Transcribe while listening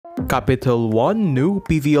Capital One new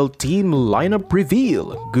PVL team lineup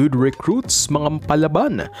reveal. Good recruits, mga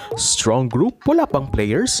palaban. Strong group, wala pang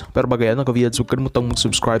players. Pero bagayan ng Vheadz, huwag kalimutang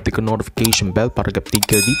mag-subscribe at notification bell para update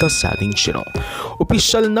kayo dito sa ating channel.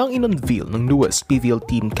 Opisyal nang in-unveil ng newest PVL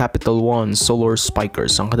team Capital One Solar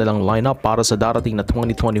Spikers ang kanilang lineup para sa darating na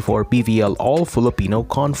 2024 PVL All-Filipino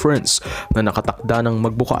Conference na nakatakda ng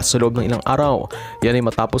magbukas sa loob ng ilang araw. Yan ay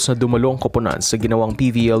matapos na dumalo ang koponan sa ginawang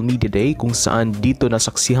PVL Media Day kung saan dito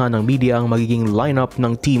nasaksihan ng media ang magiging lineup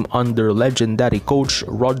ng team under legendary coach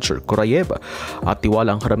Roger Corayev at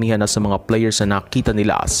tiwala ang karamihan na sa mga players na nakita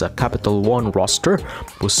nila sa Capital One roster.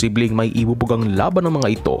 Posibleng may ibubugang laban ng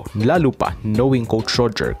mga ito, lalo pa knowing coach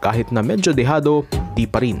Roger kahit na medyo dehado, di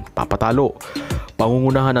pa rin papatalo.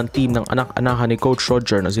 Pangungunahan ng team ng anak-anahan ni Coach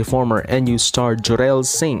Roger na si former NU star Jorel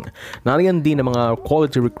Singh. Nariyan din ang mga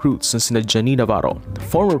quality recruits na sina Janine Navarro,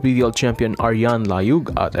 former PVL champion Arian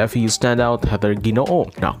Layug at FEU standout Heather Ginoo.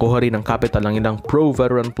 Nakuha rin ang capital ng ilang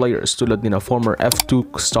pro-veteran players tulad ni na former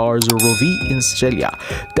F2 stars Rovi Instelia,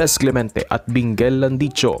 Des Clemente at Bingel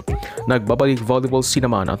Landicho. Nagbabalik volleyball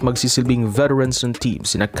sinaman at magsisilbing veterans ng team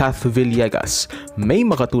sina Kath Villegas, May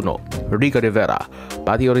Makatuno, Rica Rivera,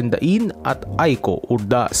 Pati Orindain at Aiko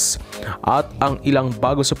Urdas. At ang ilang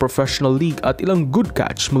bago sa professional league at ilang good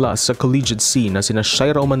catch mula sa collegiate scene na sina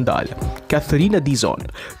Shaira Omandal, Catherina Dizon,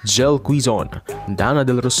 Jel Quizon, Dana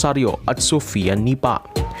Del Rosario at Sofia Nipa.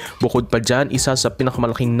 Bukod pa dyan, isa sa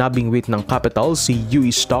pinakamalaking nabingwit ng capital si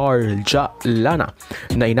UE star Ja Lana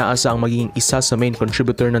na inaasang magiging isa sa main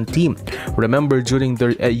contributor ng team. Remember during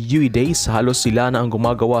their UE days, halos sila na ang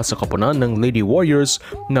gumagawa sa kapunan ng Lady Warriors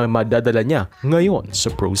na madadala niya ngayon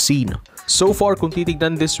sa pro scene. So far, kung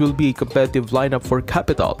titignan, this will be a competitive lineup for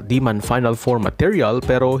Capital. Di man Final Four material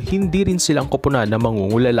pero hindi rin silang koponan na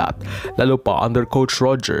mangungulalat. Lalo pa under Coach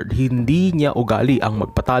Roger, hindi niya ugali ang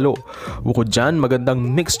magpatalo. Bukod dyan, magandang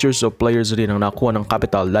mixtures of players rin ang nakuha ng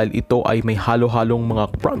Capital dahil ito ay may halo-halong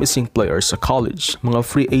mga promising players sa college, mga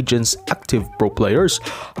free agents, active pro players,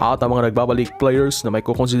 at ang mga nagbabalik players na may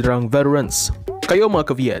kukonsiderang veterans. Kayo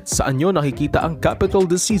mga ka-Vheadz, saan nyo nakikita ang Capital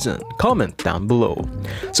this season? Comment down below.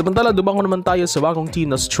 Samantala, dumango naman tayo sa bagong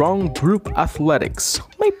team na Strong Group Athletics.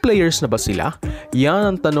 May players na ba sila? Yan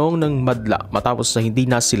ang tanong ng madla matapos na hindi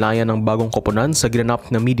nasilayan ng bagong koponan sa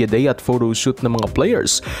ginanap na media day at photoshoot ng mga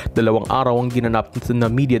players. 2 araw ang ginanap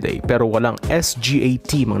na media day pero walang SGA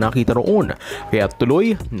team ang nakita roon. Kaya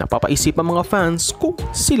tuloy, napapaisip ang mga fans kung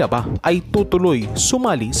sila ba ay tutuloy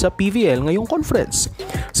sumali sa PVL ngayong conference.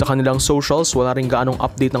 Sa kanilang socials, wala rin gaanong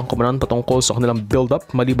update ng koponan patungkol sa kanilang build-up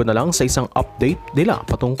maliban na lang sa isang update nila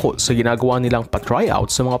patungkol sa ginagawa nilang pa-tryout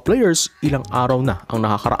sa mga players ilang araw na ang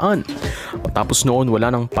nakakaraan. Matapos noon, wala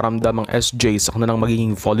nang paramdam ang SJ sa kanilang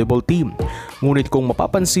magiging volleyball team. Ngunit kung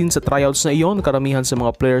mapapansin sa tryouts na iyon, karamihan sa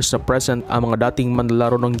mga players na present ang mga dating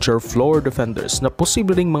manlalaro ng Jer floor defenders na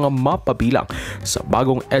posible ring mga mapabilang sa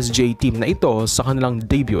bagong SJ team na ito sa kanilang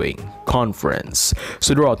debuting conference.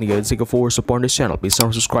 So throughout ni guys, thank you for supporting this channel. Please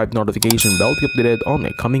subscribe, notification bell to get updated on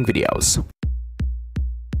my coming videos.